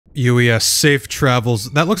UES safe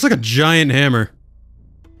travels. That looks like a giant hammer.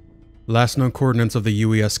 Last known coordinates of the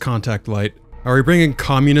UES contact light. Are we bringing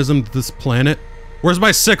communism to this planet? Where's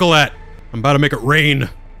my sickle at? I'm about to make it rain.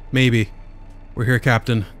 Maybe. We're here,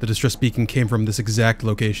 Captain. The distress beacon came from this exact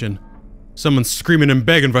location. Someone's screaming and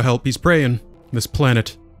begging for help. He's praying. This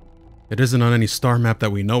planet. It isn't on any star map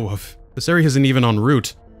that we know of. This area isn't even en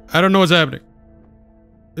route. I don't know what's happening.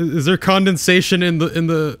 Is there condensation in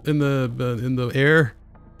the air?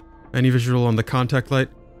 Any visual on the contact light?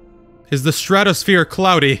 Is the stratosphere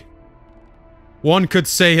cloudy? One could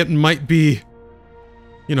say it might be,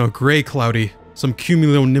 you know, gray cloudy. Some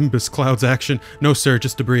cumulonimbus clouds action. No, sir,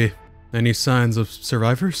 just debris. Any signs of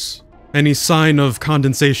survivors? Any sign of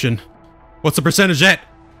condensation? What's the percentage at?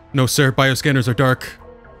 No, sir, bioscanners are dark.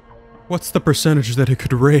 What's the percentage that it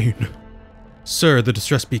could rain? Sir, the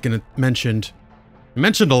distress beacon it mentioned. It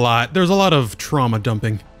mentioned a lot. There's a lot of trauma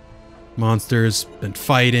dumping. Monsters and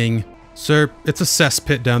fighting. Sir, it's a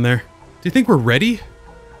cesspit down there. Do you think we're ready?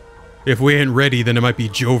 If we ain't ready, then it might be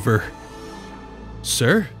Jover.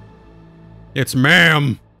 Sir? It's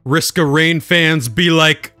ma'am. Risk of Rain fans be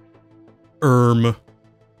like...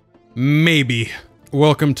 Maybe.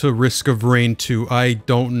 Welcome to Risk of Rain 2. I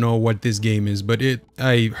don't know what this game is, but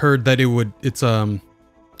I heard that it's I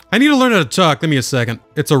need to learn how to talk. Give me a second.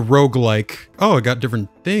 It's a roguelike. Oh, I got different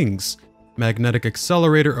things. Magnetic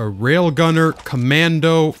Accelerator, a Railgunner,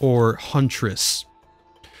 Commando, or Huntress.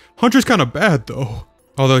 Huntress kind of bad, though.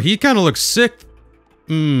 Although he kind of looks sick.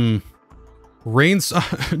 Rains,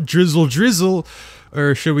 drizzle.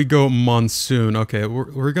 Or should we go monsoon? Okay,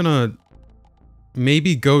 we're gonna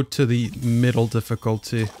maybe go to the middle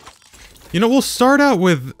difficulty. You know, we'll start out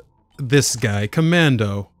with this guy,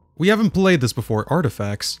 Commando. We haven't played this before.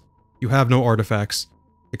 Artifacts. You have no artifacts.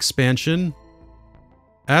 Expansion.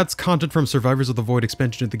 Adds content from Survivors of the Void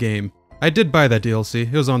expansion to the game. I did buy that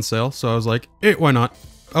DLC. It was on sale, so I was like, why not?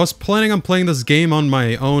 I was planning on playing this game on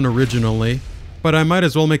my own originally, but I might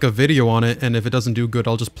as well make a video on it, and if it doesn't do good,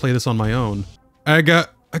 I'll just play this on my own. I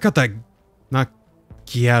got that, not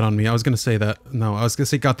gat on me. I was gonna say that. No, I was gonna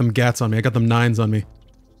say got them gats on me. I got them 9s on me.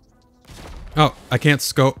 Oh, I can't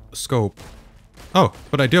scope. Oh,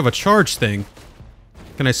 but I do have a charge thing.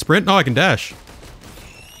 Can I sprint? Oh, I can dash.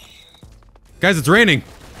 Guys, it's raining.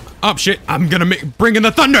 Oh, shit. I'm gonna bring in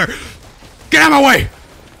the thunder. Get out of my way.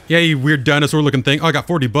 Yeah, you weird dinosaur looking thing. Oh, I got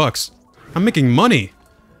 40 bucks. I'm making money.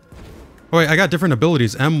 Oh, wait, I got different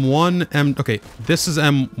abilities. M1, okay, this is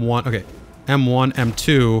M1. Okay, M1,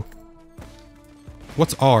 M2.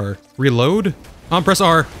 What's R? Reload? Press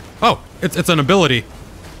R. Oh, it's an ability.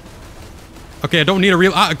 Okay, I don't need a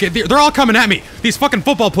real. Okay, they're all coming at me. These fucking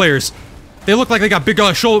football players. They look like they got big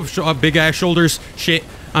ass shoulders. Shit,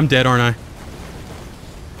 I'm dead, aren't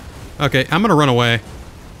I? Okay, I'm gonna run away.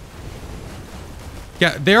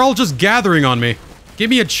 Yeah, they're all just gathering on me. Give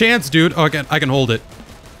me a chance, dude. Oh, I can hold it.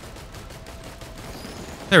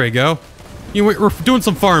 There we go. We're doing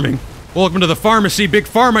some farming. Welcome to the pharmacy, Big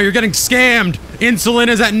Pharma. You're getting scammed. Insulin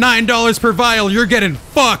is at $9 per vial. You're getting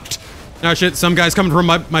fucked. Oh shit, some guy's coming from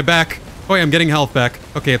my back. Oh wait, I'm getting health back.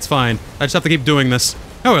 Okay, it's fine. I just have to keep doing this.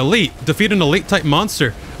 Oh, elite. Defeat an elite type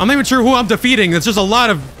monster. I'm not even sure who I'm defeating. It's just a lot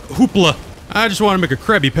of hoopla. I just want to make a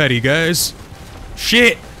Krabby Patty, guys.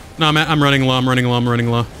 Shit. No, I'm running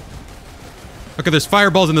low. Okay, there's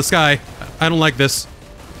fireballs in the sky. I don't like this.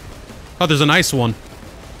 Oh, there's an ice one.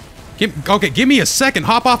 Okay, give me a second.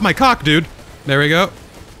 Hop off my cock, dude. There we go.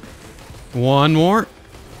 One more.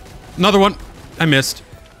 Another one. I missed.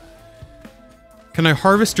 Can I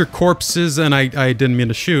harvest your corpses? And I didn't mean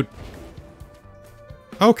to shoot.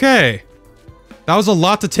 Okay. That was a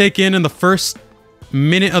lot to take in the first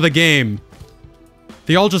minute of the game.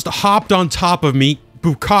 They all just hopped on top of me.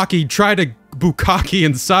 Tried to bukkake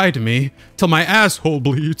inside me till my asshole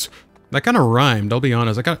bleeds. That kind of rhymed, I'll be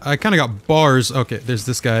honest. I kind of got bars. Okay, there's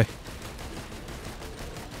this guy.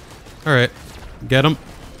 Alright. Get him.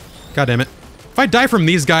 God damn it. If I die from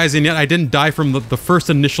these guys and yet I didn't die from the first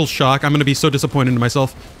initial shock, I'm gonna be so disappointed in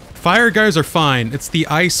myself. Fire guys are fine. It's the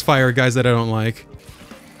ice fire guys that I don't like.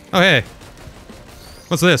 Oh, hey.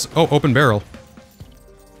 What's this? Oh, open barrel.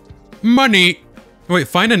 Money! Wait,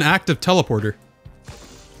 find an active teleporter.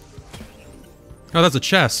 Oh, that's a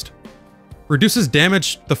chest. Reduces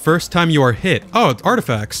damage the first time you are hit. Oh, it's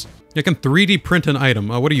artifacts. You can 3D print an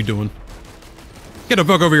item. Oh, what are you doing? Get the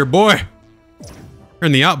fuck over here, boy! You're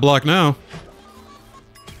in the out block now.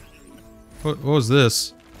 What was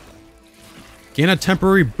this? Gain a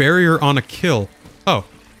temporary barrier on a kill. Oh.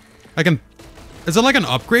 I can... Is it like an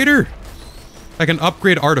upgrader? I can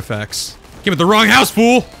upgrade artifacts. Came at the wrong house,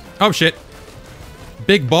 fool! Oh, shit.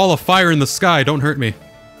 Big ball of fire in the sky. Don't hurt me.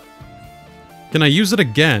 Can I use it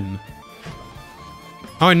again?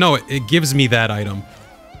 Oh, I know it. It gives me that item.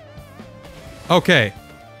 Okay.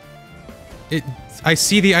 I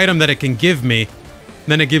see the item that it can give me,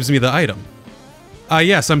 then it gives me the item.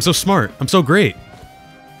 Yes, I'm so smart. I'm so great.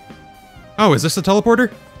 Oh, is this a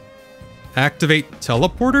teleporter? Activate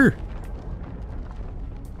teleporter?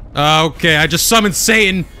 Okay, I just summoned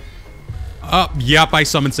Satan. Yep, I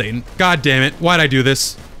summoned Satan. God damn it. Why'd I do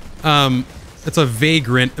this? It's a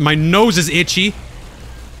vagrant. My nose is itchy.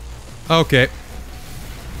 Okay.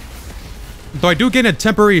 Though I do get a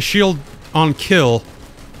temporary shield on kill.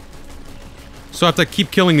 So I have to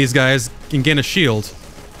keep killing these guys and gain a shield.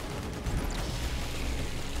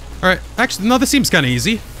 Alright, actually, no, this seems kind of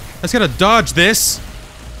easy. I just gotta dodge this.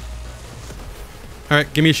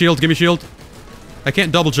 Alright, give me a shield, give me a shield. I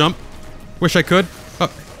can't double jump. Wish I could.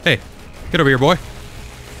 Oh, hey. Get over here, boy.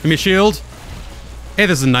 Give me a shield. Hey,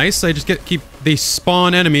 this is nice. I just they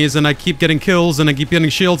spawn enemies and I keep getting kills and I keep getting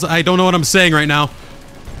shields. I don't know what I'm saying right now.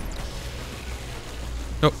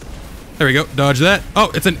 Oh, there we go. Dodge that.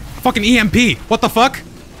 Oh, it's a fucking EMP. What the fuck?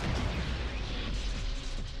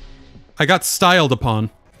 I got styled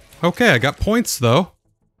upon. Okay, I got points though.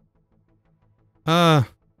 I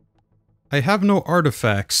have no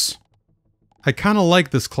artifacts. I kind of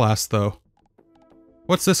like this class though.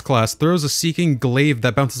 What's this class? Throws a seeking glaive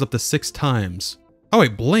that bounces up to 6 times. Oh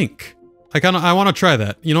wait, blink. I want to try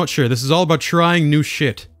that. You know what? Sure. This is all about trying new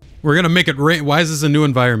shit. We're gonna make it rain. Why is this a new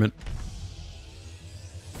environment?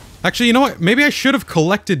 Actually, you know what? Maybe I should have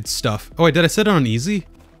collected stuff. Oh wait, did I set it on easy?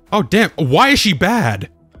 Oh damn! Why is she bad?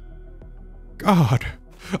 God,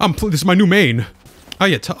 this is my new main. Oh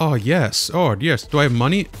yeah. Oh yes. Oh yes. Do I have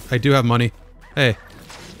money? I do have money. Hey,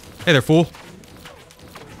 hey there, fool.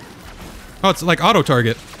 Oh, it's like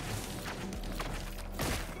auto-target.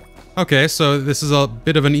 Okay, so this is a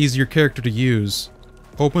bit of an easier character to use.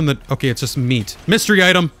 Open the... Okay, it's just meat. Mystery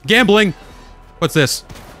item! Gambling! What's this?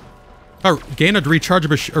 Oh, gain a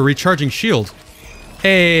recharging shield.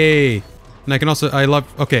 Hey! And I can also...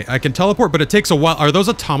 Okay, I can teleport, but it takes a while. Are those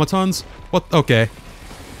automatons? What? Okay.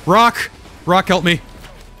 Rock! Rock, help me.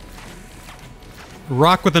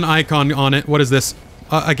 Rock with an icon on it. What is this?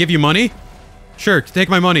 I give you money? Sure, take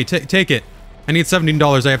my money. Take it. I need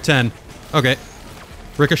 $17. I have 10. Okay.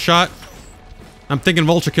 Ricochet. I'm thinking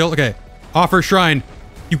vulture kill. Okay. Offer shrine.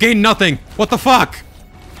 You gain nothing. What the fuck?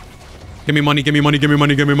 Give me money, give me money, give me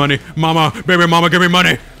money, give me money. Mama, baby mama, give me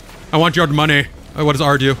money. I want your money. Oh, what does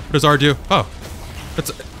R do? What does R do? Oh.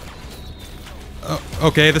 It's...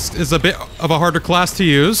 okay, this is a bit of a harder class to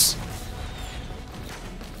use.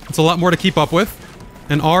 It's a lot more to keep up with.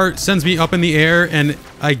 And R sends me up in the air and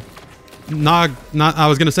I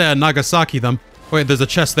was gonna say I Nagasaki them. Wait, there's a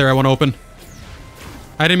chest there I want to open.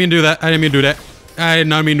 I didn't mean to do that. I didn't mean to do that. I did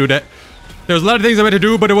not mean to do that. There's a lot of things I meant to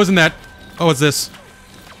do, but it wasn't that. Oh, what's this?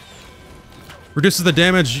 Reduces the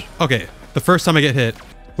damage. Okay, the first time I get hit,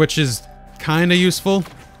 which is kind of useful.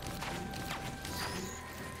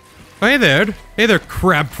 Oh, hey there. Hey there,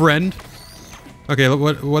 crab friend. Okay,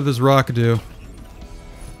 what does rock do?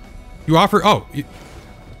 You offer... Oh,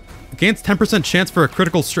 gains 10% chance for a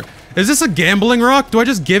critical strike. Is this a gambling rock? Do I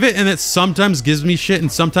just give it and it sometimes gives me shit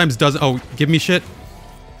and sometimes doesn't? Oh, give me shit?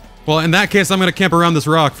 Well, in that case, I'm gonna camp around this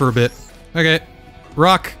rock for a bit. Okay.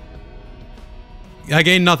 Rock. I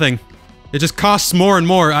gain nothing. It just costs more and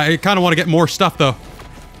more. I kind of want to get more stuff, though.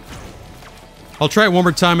 I'll try it one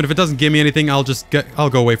more time, and if it doesn't give me anything, I'll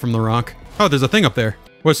go away from the rock. Oh, there's a thing up there.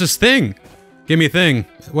 What's this thing? Give me a thing.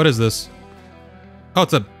 What is this? Oh,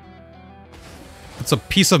 it's a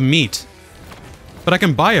piece of meat. But I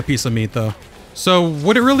can buy a piece of meat, though. So,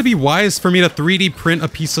 would it really be wise for me to 3D print a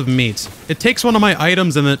piece of meat? It takes one of my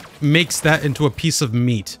items and it makes that into a piece of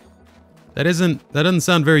meat. That doesn't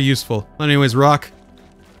sound very useful. Anyways, rock.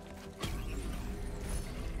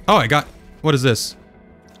 Oh, I got... What is this?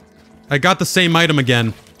 I got the same item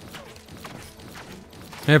again.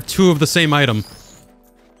 I have 2 of the same item.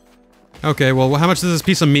 Okay, well, how much does this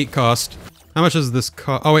piece of meat cost? How much does this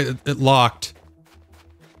cost? Oh, wait, it locked.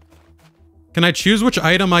 Can I choose which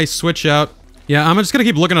item I switch out? Yeah, I'm just gonna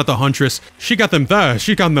keep looking at the Huntress. She got them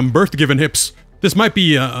birth-given hips. This might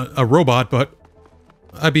be a robot, but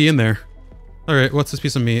I'd be in there. Alright, what's this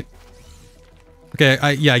piece of meat? Okay,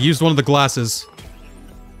 I used one of the glasses.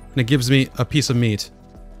 And it gives me a piece of meat.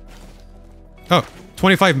 Oh,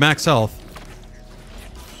 25 max health.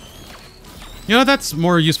 You know, that's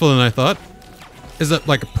more useful than I thought. Is it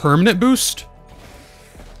like a permanent boost?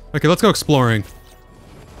 Okay, let's go exploring.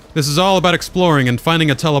 This is all about exploring and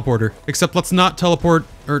finding a teleporter. Except let's not teleport,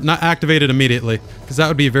 or not activate it immediately. Because that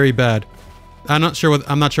would be very bad. I'm not sure what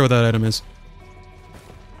that item is.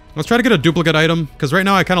 Let's try to get a duplicate item, because right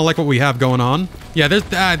now I kind of like what we have going on. Yeah, there's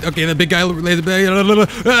that. Okay, the big guy.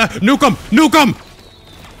 Nuke him! Nuke him!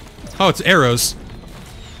 Oh, it's arrows.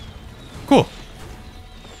 Cool.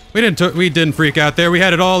 We didn't freak out there. We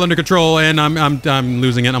had it all under control, and I'm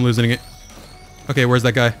losing it. I'm losing it. Okay, where's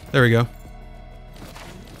that guy? There we go.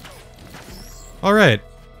 All right.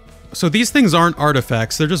 So these things aren't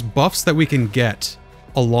artifacts. They're just buffs that we can get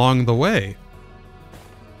along the way.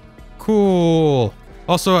 Cool.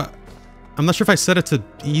 Also, I'm not sure if I set it to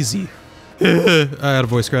easy. I had a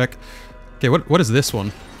voice crack. Okay, what is this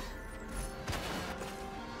one?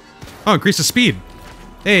 Oh, increase the speed.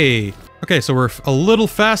 Hey. Okay, so we're a little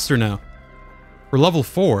faster now. We're level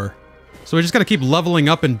 4. So we just gotta keep leveling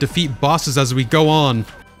up and defeat bosses as we go on.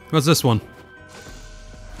 What's this one?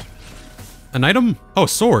 An item? Oh,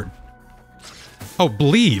 sword. Oh,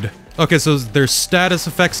 bleed. Okay, so there's status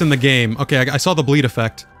effects in the game. Okay, I saw the bleed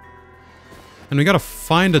effect. And we gotta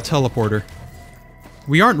find a teleporter.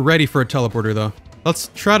 We aren't ready for a teleporter, though.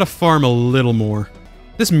 Let's try to farm a little more.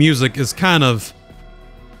 This music is kind of...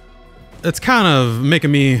 It's kind of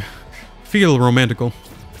making me feel romantical.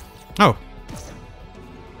 Oh.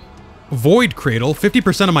 Void Cradle,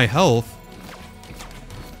 50% of my health.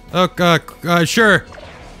 Sure.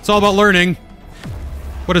 It's all about learning.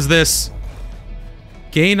 What is this?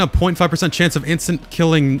 Gain a 0.5% chance of instant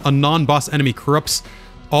killing a non-boss enemy. Corrupts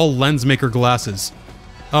all Lensmaker glasses.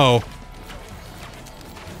 Oh.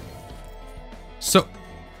 So,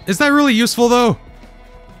 is that really useful though?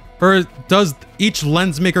 Or does each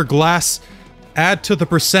Lensmaker glass add to the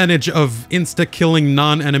percentage of insta-killing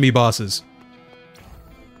non-enemy bosses?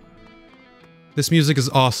 This music is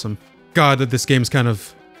awesome. God, that this game's kind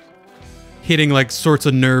of hitting like sorts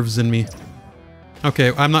of nerves in me.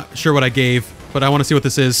 Okay, I'm not sure what I gave, but I want to see what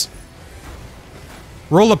this is.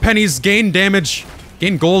 Roll of pennies, gain damage,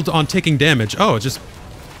 gain gold on taking damage. Oh, just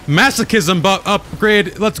masochism but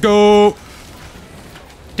upgrade. Let's go.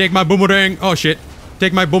 Take my boomerang. Oh shit.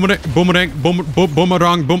 Take my boomerang, boomerang,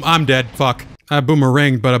 boom. I'm dead. Fuck. I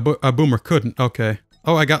boomeranged, but a boomer couldn't. Okay.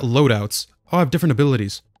 Oh, I got loadouts. Oh, I have different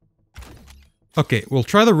abilities. Okay, we'll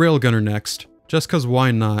try the railgunner next. Just cause why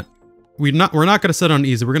not? We're not gonna set it on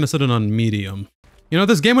easy, we're gonna set it on medium. You know,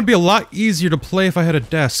 this game would be a lot easier to play if I had a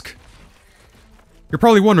desk. You're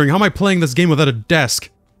probably wondering, how am I playing this game without a desk?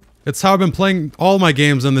 It's how I've been playing all my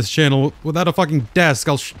games on this channel, without a fucking desk.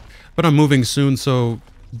 But I'm moving soon, so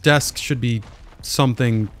desk should be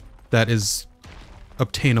something that is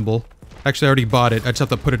obtainable. Actually, I already bought it, I just have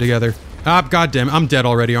to put it together. Ah, goddamn, I'm dead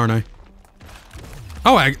already, aren't I?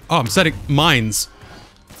 Oh, I'm setting mines.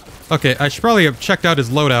 Okay, I should probably have checked out his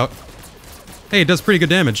loadout. Hey, it does pretty good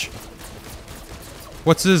damage.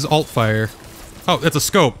 What's his alt fire? Oh, it's a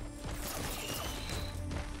scope.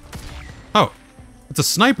 Oh, it's a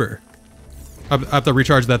sniper. I have to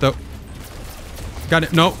recharge that, though. Got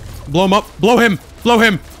it. No. Blow him up. Blow him. Blow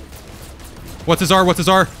him. What's his R? What's his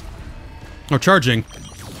R? Oh, charging.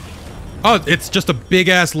 Oh, it's just a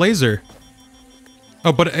big-ass laser.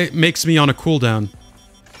 Oh, but it makes me on a cooldown.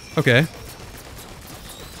 Okay.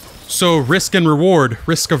 So, risk and reward.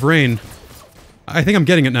 Risk of rain. I think I'm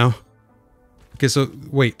getting it now. Okay, so,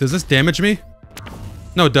 wait, does this damage me?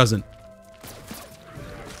 No, it doesn't.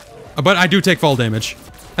 But I do take fall damage.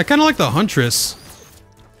 I kind of like the Huntress.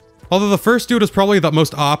 Although the first dude is probably the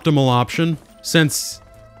most optimal option, since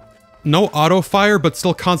no auto fire, but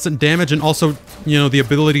still constant damage, and also, you know, the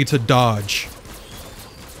ability to dodge.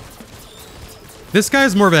 This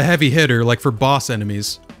guy's more of a heavy hitter, like for boss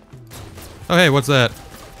enemies. Oh, hey, what's that?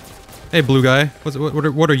 Hey, blue guy.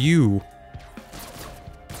 What are you?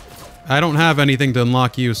 I don't have anything to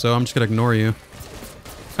unlock you, so I'm just gonna ignore you.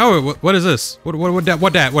 Oh, what is this? What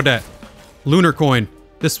that? Lunar coin.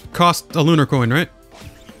 This cost a lunar coin, right?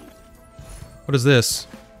 What is this?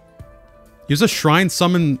 Use a shrine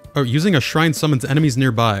summon, or using a shrine summons enemies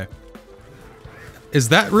nearby. Is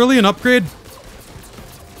that really an upgrade?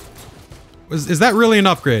 Is that really an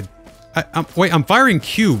upgrade? Wait, I'm firing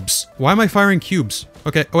cubes. Why am I firing cubes?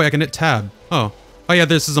 Okay, oh wait, I can hit tab. Oh yeah,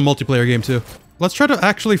 this is a multiplayer game too. Let's try to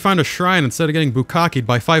actually find a shrine instead of getting bukkakied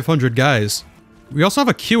by 500 guys. We also have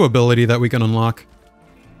a Q ability that we can unlock.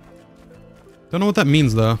 Don't know what that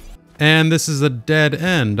means though. And this is a dead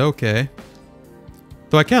end, okay.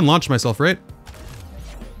 Though I can launch myself, right?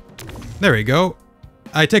 There we go.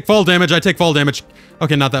 I take fall damage,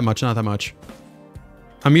 Okay, not that much, not that much.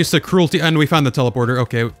 I'm used to cruelty, and we found the teleporter,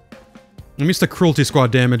 okay. I'm used to cruelty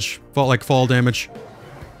squad damage, fall damage.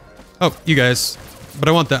 Oh, you guys. But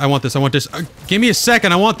I want that, I want this. Give me a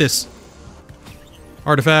second, I want this.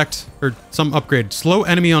 Artifact, or some upgrade. Slow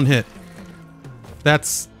enemy on hit.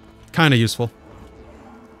 That's kinda useful.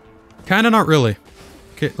 Kinda not really.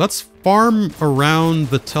 Okay, let's farm around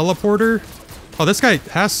the teleporter. Oh, this guy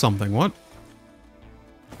has something. What?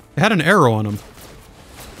 It had an arrow on him.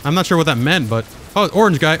 I'm not sure what that meant, but... Oh,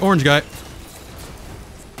 orange guy, orange guy.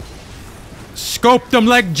 Scoped him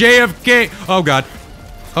like JFK. Oh, God.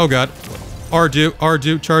 Oh, God.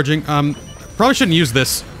 R2 charging. Probably shouldn't use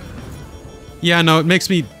this. Yeah, no, it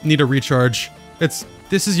makes me need a recharge.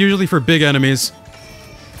 This is usually for big enemies.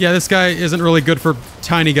 Yeah, this guy isn't really good for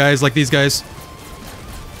tiny guys like these guys.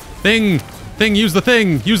 Thing, use the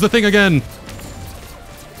thing. Use the thing again.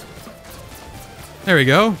 There we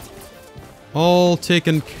go. All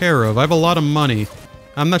taken care of. I have a lot of money.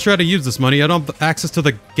 I'm not sure how to use this money. I don't have access to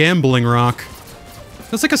the gambling rock.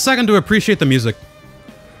 Let's take a second to appreciate the music.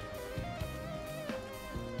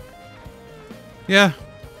 Yeah.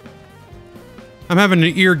 I'm having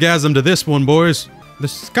an eargasm to this one, boys.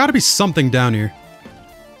 There's gotta be something down here.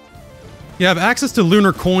 Yeah, I have access to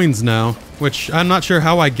lunar coins now, which I'm not sure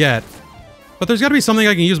how I get. But there's gotta be something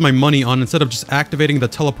I can use my money on instead of just activating the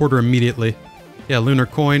teleporter immediately. Yeah, lunar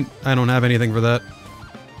coin. I don't have anything for that.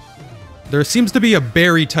 There seems to be a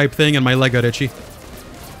berry type thing and my leg got itchy.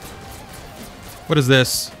 What is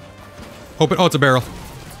this? Open. Oh, it's a barrel.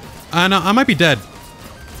 No, I might be dead.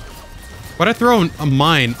 Why'd I throw a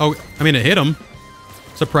mine? Oh, I mean, it hit him.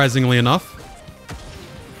 Surprisingly enough.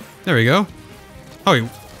 There we go.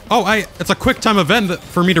 It's a quick time event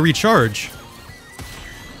for me to recharge.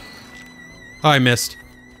 Oh, I missed.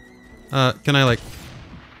 Can I, like...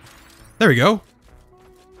 There we go.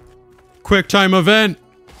 Quick time event.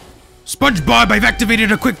 SpongeBob, I've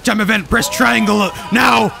activated a quick time event. Press triangle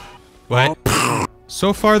now. What?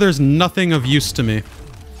 So far, there's nothing of use to me.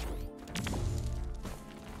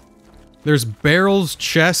 There's barrels,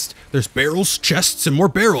 chests. There's barrels, chests, and more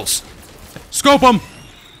barrels. Scope them.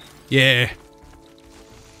 Yeah.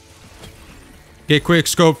 Get quick,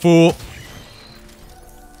 scope, fool.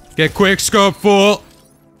 Get quick, scope, fool.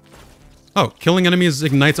 Oh, killing enemies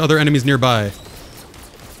ignites other enemies nearby.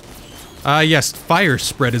 Yes, fire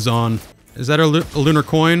spread is on. Is that a lunar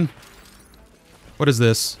coin? What is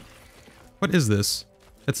this? What is this?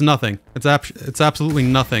 It's nothing. It's absolutely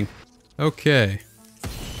nothing. Okay.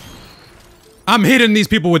 I'm hitting these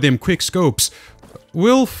people with them quick scopes.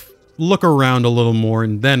 We'll look around a little more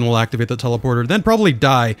and then we'll activate the teleporter. Then probably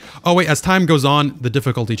die. Oh wait, as time goes on, the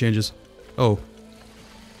difficulty changes. Oh.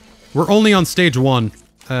 We're only on stage 1.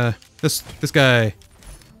 This guy.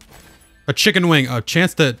 A chicken wing. A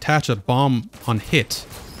chance to attach a bomb on hit.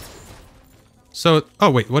 So, oh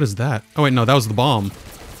wait, what is that? Oh wait, no, that was the bomb.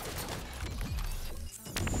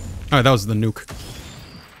 Alright, that was the nuke.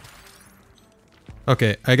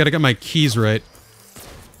 Okay, I gotta get my keys right.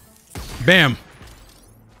 Bam!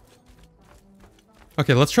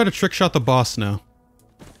 Okay, let's try to trick shot the boss now.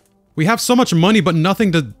 We have so much money, but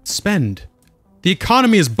nothing to spend. The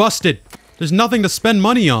economy is busted. There's nothing to spend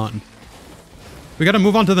money on. We gotta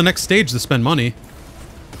move on to the next stage to spend money.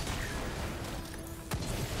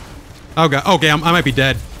 Oh god, okay, I might be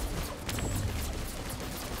dead.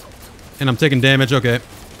 And I'm taking damage, okay.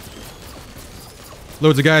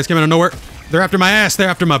 Loads of guys came out of nowhere. They're after my ass, they're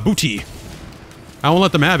after my booty. I won't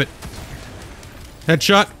let them have it.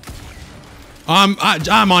 Headshot. I'm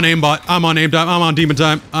on aimbot. I'm on aim time. I'm on demon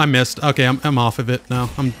time. I missed. Okay, I'm off of it now.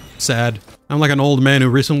 I'm sad. I'm like an old man who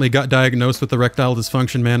recently got diagnosed with erectile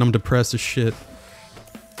dysfunction, man. I'm depressed as shit.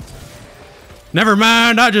 Never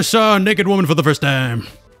mind, I just saw a naked woman for the first time.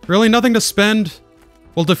 Really, nothing to spend?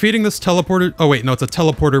 Well, defeating this teleporter... Oh wait, no, it's a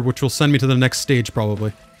teleporter which will send me to the next stage,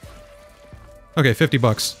 probably. Okay, 50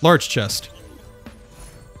 bucks. Large chest.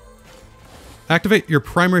 Activate your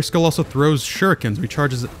primary skill also throws shurikens,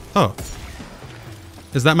 recharges it. Oh.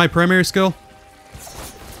 Is that my primary skill?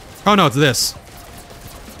 Oh no, it's this.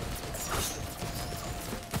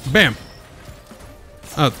 Bam.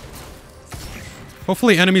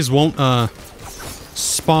 Hopefully enemies won't,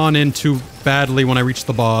 spawn in too badly when I reach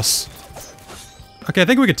the boss. Okay, I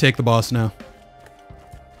think we could take the boss now.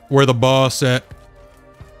 Where the boss at?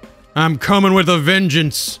 I'm coming with a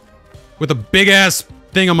vengeance. With a big-ass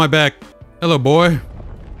thing on my back. Hello, boy.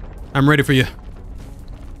 I'm ready for you.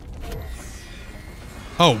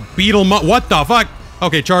 Oh, beetle what the fuck?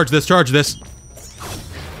 Okay, charge this, charge this.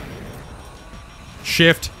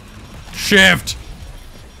 Shift. Shift!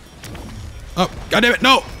 Oh, goddammit,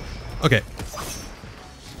 no! Okay.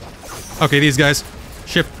 Okay, these guys.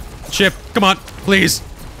 Shift. Shift. Come on, please.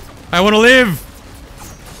 I want to live!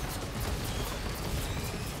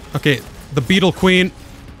 Okay, the Beetle Queen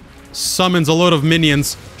summons a load of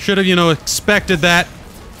minions. Should have, you know, expected that.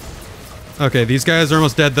 Okay, these guys are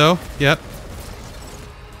almost dead, though. Yep.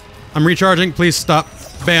 I'm recharging. Please stop.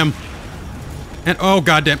 Bam. And, oh,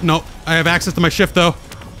 goddamn. No, I have access to my shift, though.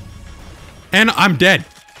 And I'm dead.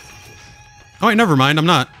 Oh, wait, never mind. I'm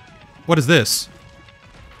not. What is this?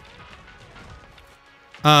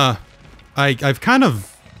 I've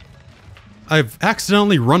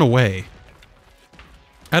accidentally run away.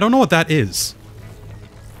 I don't know what that is.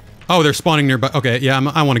 Oh, they're spawning nearby. Okay, yeah,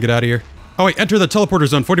 I want to get out of here. Oh, wait, enter the teleporter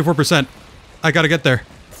zone, 44%. I gotta get there.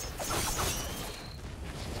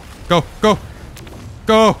 Go, go,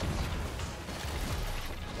 go.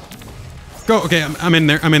 Go, okay, I'm in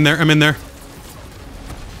there, I'm in there, I'm in there.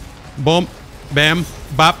 Boom, bam,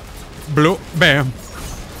 bop, blue, bam.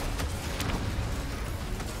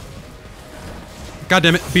 God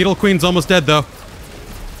damn it, Beetle Queen's almost dead, though.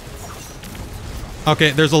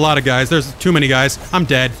 Okay, there's a lot of guys. There's too many guys. I'm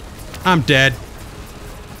dead. I'm dead.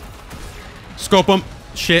 Scope them.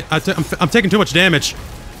 Shit, I'm taking too much damage.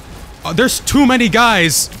 There's too many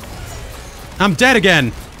guys. I'm dead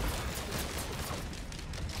again.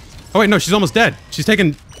 Oh wait, no, she's almost dead. She's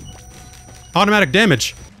taking automatic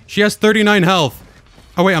damage. She has 39 health.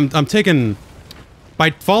 Oh wait, I'm taking...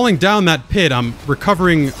 By falling down that pit, I'm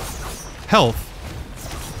recovering health.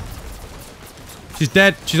 She's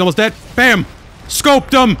dead. She's almost dead. Bam!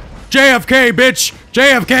 Scoped him! JFK, bitch!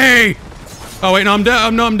 JFK! Oh wait, no, I'm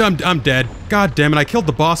dead. I'm dead. God damn it, I killed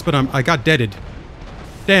the boss, but I got deaded.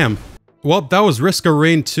 Damn. Well, that was Risk of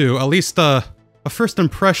Rain 2. At least, a first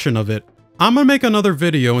impression of it. I'm gonna make another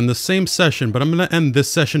video in the same session, but I'm gonna end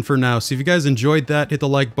this session for now. So if you guys enjoyed that, hit the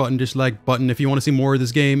like button, dislike button. If you want to see more of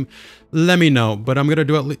this game, let me know. But I'm gonna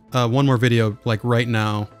do at least one more video, like, right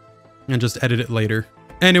now. And just edit it later.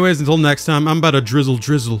 Anyways, until next time, I'm about to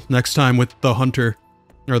drizzle next time with the Hunter.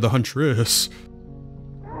 Or the Huntress.